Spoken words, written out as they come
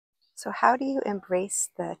So how do you embrace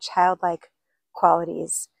the childlike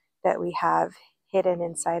qualities that we have hidden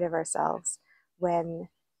inside of ourselves when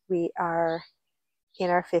we are in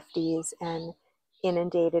our 50s and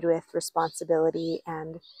inundated with responsibility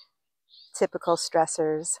and typical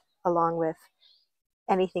stressors, along with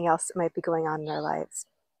anything else that might be going on in our lives,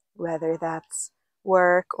 whether that's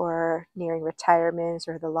work or nearing retirement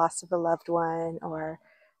or the loss of a loved one or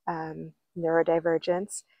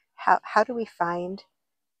neurodivergence? How do we find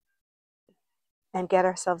and get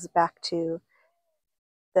ourselves back to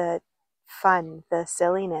the fun, the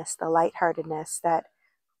silliness, the lightheartedness that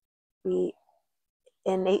we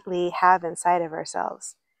innately have inside of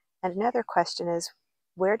ourselves? And another question is,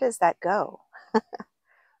 where does that go?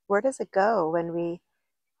 Where does it go when we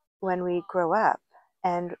grow up?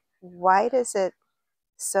 And why does it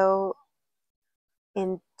so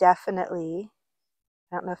indefinitely,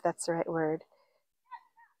 I don't know if that's the right word,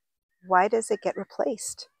 why does it get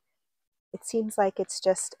replaced? It seems like it's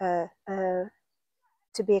just to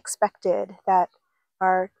be expected that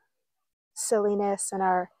our silliness and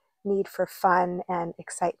our need for fun and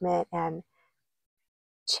excitement and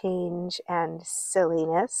change and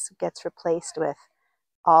silliness gets replaced with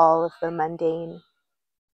all of the mundane.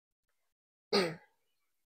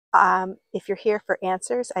 If you're here for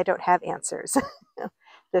answers, I don't have answers.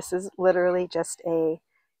 This is literally just a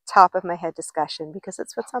top of my head discussion because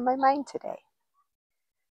it's what's on my mind today.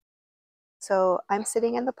 So I'm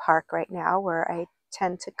sitting in the park right now where I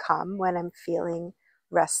tend to come when I'm feeling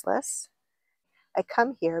restless. I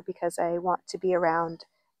come here because I want to be around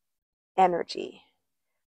energy.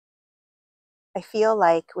 I feel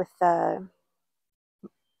like with the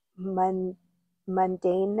mundaneness,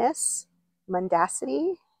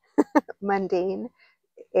 mundacity, mundane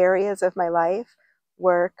areas of my life,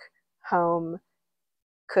 work, home,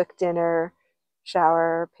 cook dinner,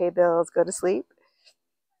 shower, pay bills, go to sleep,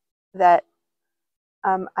 that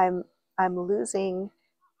I'm losing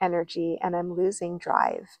energy and I'm losing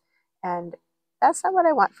drive. And that's not what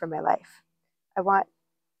I want for my life. I want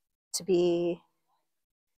to be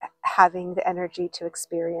having the energy to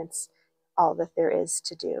experience all that there is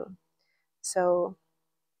to do. So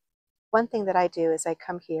one thing that I do is I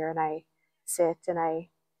come here and I sit and I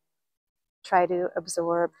try to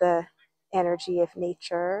absorb the energy of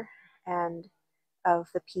nature and of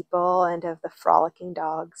the people and of the frolicking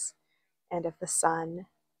dogs and of the sun.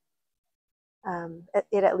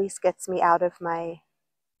 It at least gets me out of my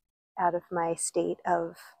state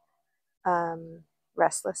of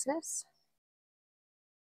restlessness.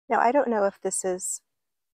 Now, I don't know if this is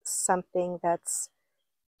something that's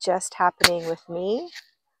just happening with me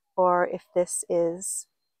or if this is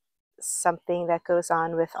something that goes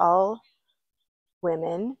on with all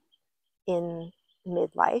women in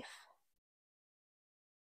midlife.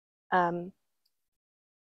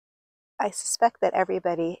 I suspect that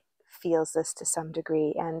everybody feels this to some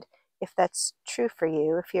degree, and if that's true for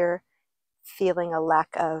you, if you're feeling a lack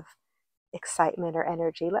of excitement or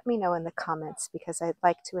energy, let me know in the comments because I'd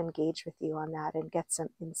like to engage with you on that and get some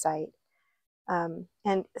insight. And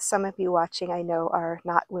some of you watching I know are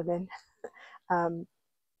not women,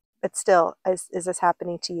 but still, is this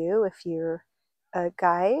happening to you? If you're a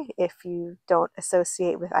guy, if you don't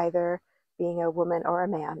associate with either being a woman or a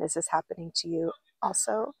man, is this happening to you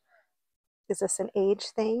also? Is this an age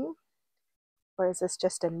thing or is this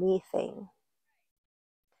just a me thing?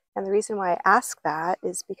 And the reason why I ask that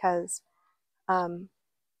is because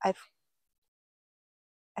I've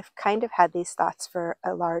kind of had these thoughts for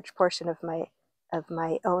a large portion of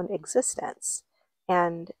my own existence,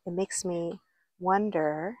 and it makes me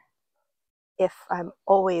wonder if I'm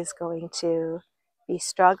always going to be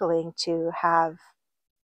struggling to have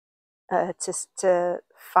to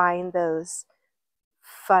find those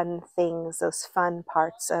fun things, those fun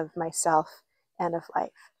parts of myself and of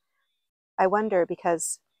life. I wonder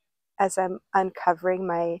because as I'm uncovering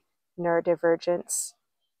my neurodivergent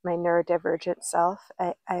self,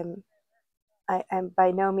 I'm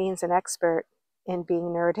by no means an expert in being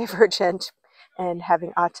neurodivergent and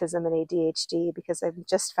having autism and ADHD because I'm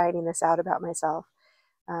just finding this out about myself.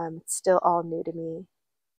 It's still all new to me.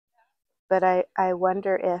 But I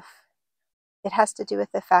wonder if it has to do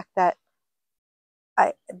with the fact that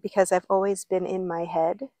because I've always been in my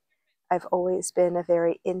head, I've always been a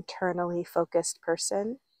very internally focused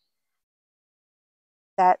person,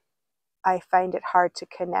 that I find it hard to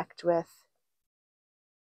connect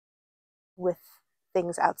with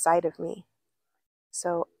things outside of me.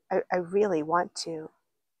 So I really want to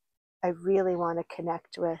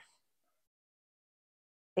connect with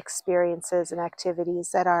experiences and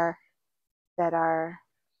activities that are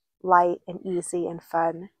light and easy and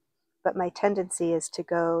fun. But my tendency is to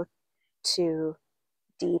go to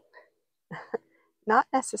deep, not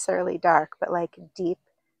necessarily dark, but like deep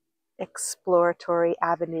exploratory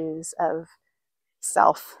avenues of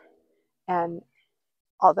self. And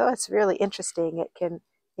although it's really interesting,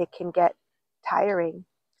 it can get tiring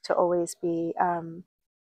to always be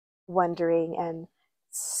wondering and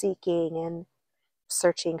seeking and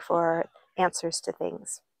searching for answers to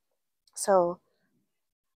things. So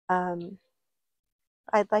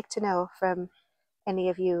I'd like to know from any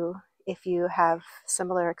of you if you have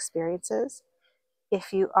similar experiences,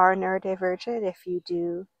 if you are neurodivergent, if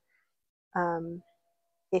you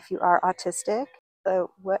are autistic.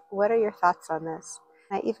 What are your thoughts on this?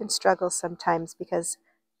 I even struggle sometimes because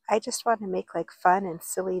I just want to make like fun and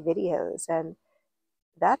silly videos, and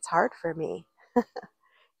that's hard for me.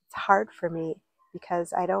 It's hard for me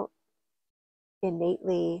because I don't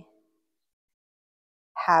innately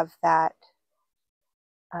have that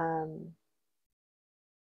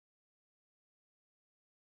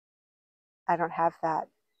I don't have that.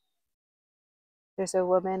 There's a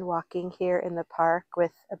woman walking here in the park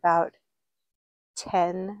with about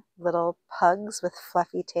 10 little pugs with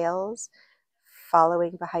fluffy tails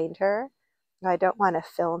following behind her. Now, I don't want to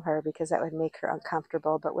film her because that would make her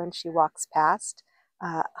uncomfortable, but when she walks past,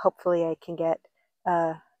 hopefully I can get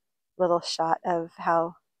a little shot of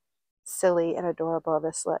how silly and adorable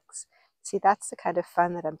this looks. See, that's the kind of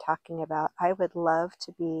fun that I'm talking about. I would love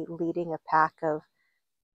to be leading a pack of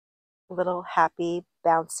little happy,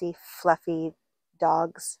 bouncy, fluffy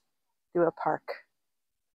dogs through a park.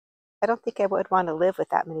 I don't think I would want to live with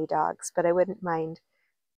that many dogs, but I wouldn't mind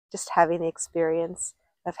just having the experience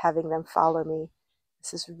of having them follow me.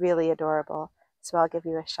 This is really adorable. So I'll give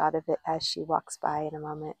you a shot of it as she walks by in a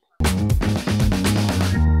moment.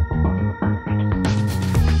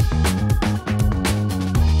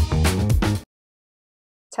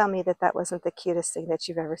 Tell me that that wasn't the cutest thing that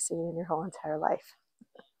you've ever seen in your whole entire life.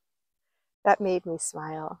 That made me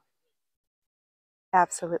smile.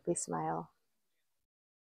 Absolutely smile.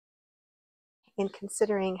 In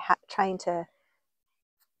considering trying to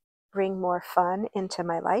bring more fun into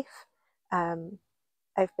my life,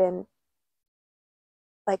 I've been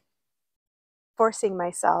like forcing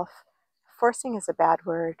myself. Forcing is a bad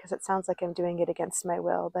word because it sounds like I'm doing it against my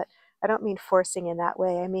will, but I don't mean forcing in that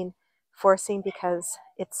way. I mean forcing because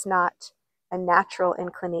it's not a natural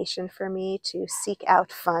inclination for me to seek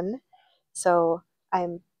out fun. So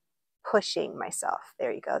I'm pushing myself.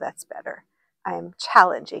 There you go, that's better. I'm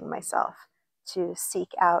challenging myself to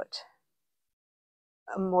seek out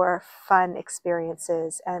more fun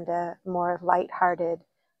experiences and a more lighthearted,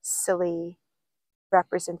 silly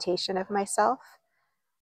representation of myself,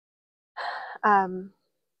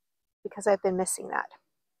 because I've been missing that.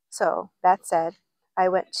 So that said, I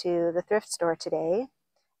went to the thrift store today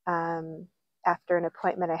after an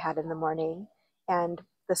appointment I had in the morning, and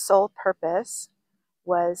the sole purpose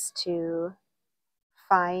was to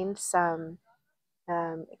find some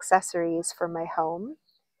accessories for my home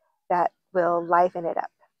that will liven it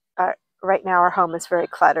up. Right now our home is very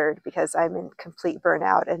cluttered because I'm in complete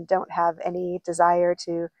burnout and don't have any desire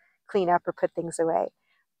to clean up or put things away.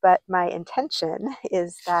 But my intention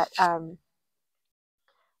is that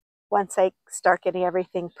once I start getting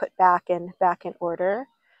everything put back in order,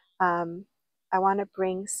 I want to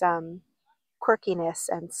bring some quirkiness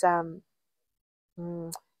and some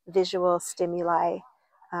visual stimuli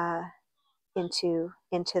into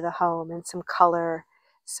the home and some color.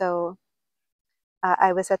 So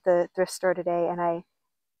I was at the thrift store today, and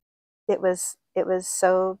it was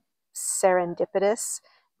so serendipitous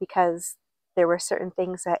because there were certain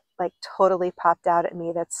things that like totally popped out at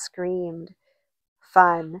me that screamed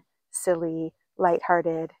fun, silly,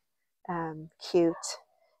 lighthearted, cute,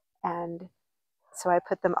 and so I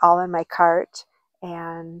put them all in my cart,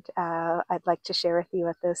 and I'd like to share with you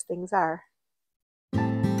what those things are.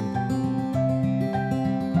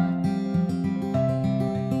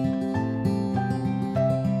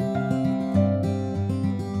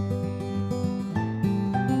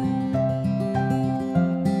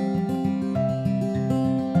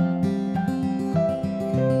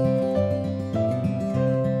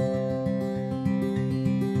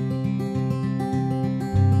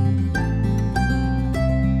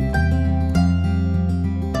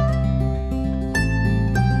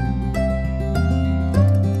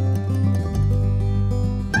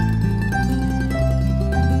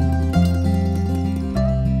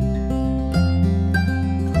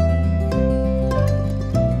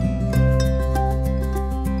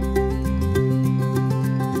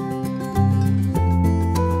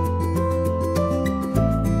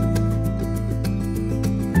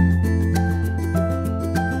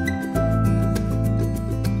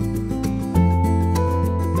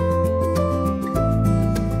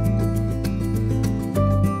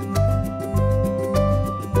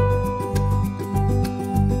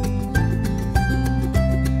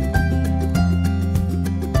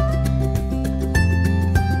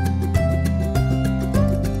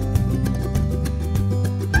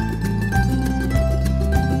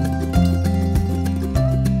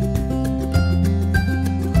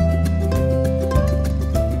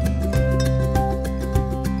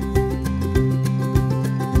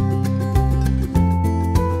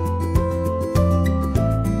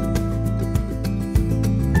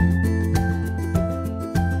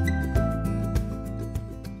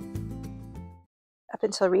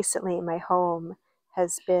 until recently, my home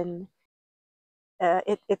has been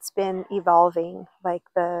it's been evolving. Like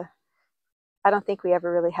I don't think we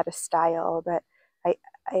ever really had a style, but I,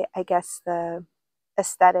 I guess the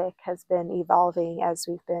aesthetic has been evolving as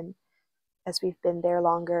we've been there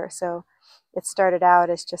longer. So it started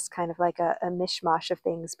out as just kind of like a mishmash of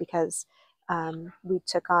things because we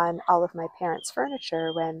took on all of my parents'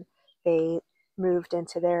 furniture when they moved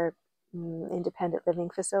into their independent living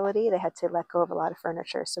facility. They had to let go of a lot of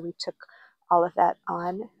furniture. So we took all of that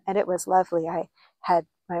on, and it was lovely. I had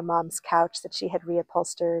my mom's couch that she had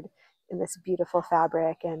reupholstered in this beautiful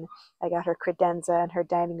fabric, and I got her credenza and her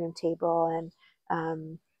dining room table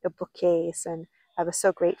and a bookcase, and I was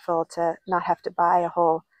so grateful to not have to buy a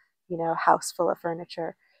whole, house full of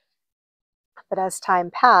furniture. But as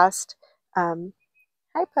time passed,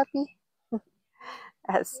 hi puppy,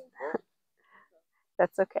 as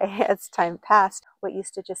that's okay. As time passed, what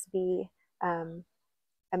used to just be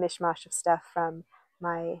a mishmash of stuff from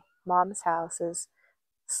my mom's house is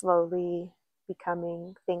slowly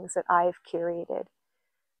becoming things that I've curated.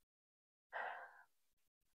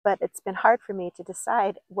 But it's been hard for me to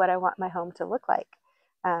decide what I want my home to look like.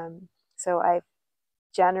 So I've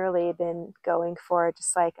generally been going for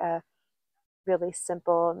just like a really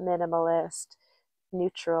simple, minimalist,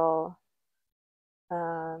 neutral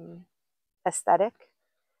aesthetic.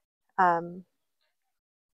 And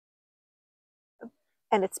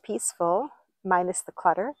it's peaceful, minus the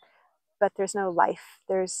clutter, but there's no life.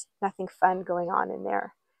 There's nothing fun going on in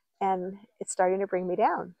there. And it's starting to bring me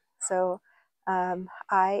down. So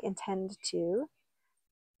I intend to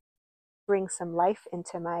bring some life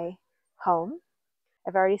into my home.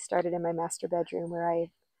 I've already started in my master bedroom where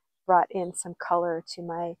I brought in some color to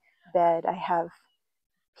my bed. I have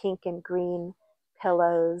pink and green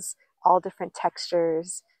pillows, all different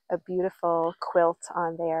textures, a beautiful quilt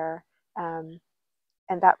on there,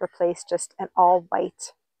 and that replaced just an all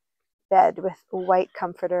white bed with a white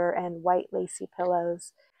comforter and white lacy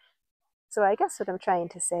pillows. So I guess what I'm trying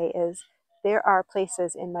to say is there are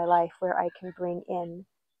places in my life where I can bring in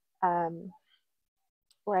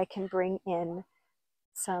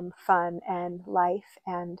some fun and life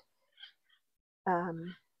and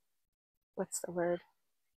what's the word?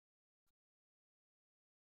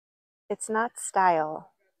 It's not style.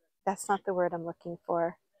 That's not the word I'm looking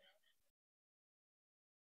for.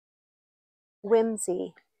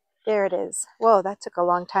 Whimsy. There it is. Whoa, that took a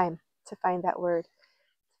long time to find that word.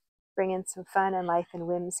 Bring in some fun and life and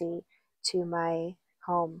whimsy to my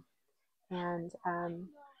home. And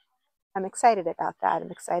I'm excited about that.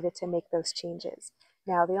 I'm excited to make those changes.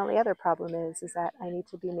 Now, the only other problem is that I need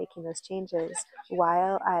to be making those changes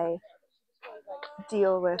while I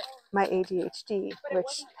deal with my ADHD,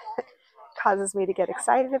 which causes me to get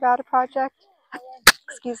excited about a project,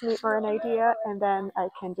 excuse me, or an idea, and then I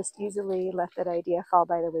can just easily let that idea fall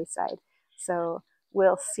by the wayside. So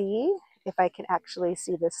we'll see if I can actually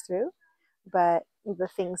see this through. But the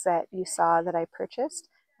things that you saw that I purchased,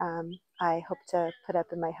 I hope to put up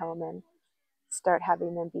in my home and start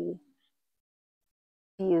having them be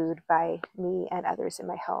viewed by me and others in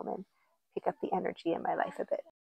my home and pick up the energy in my life a bit.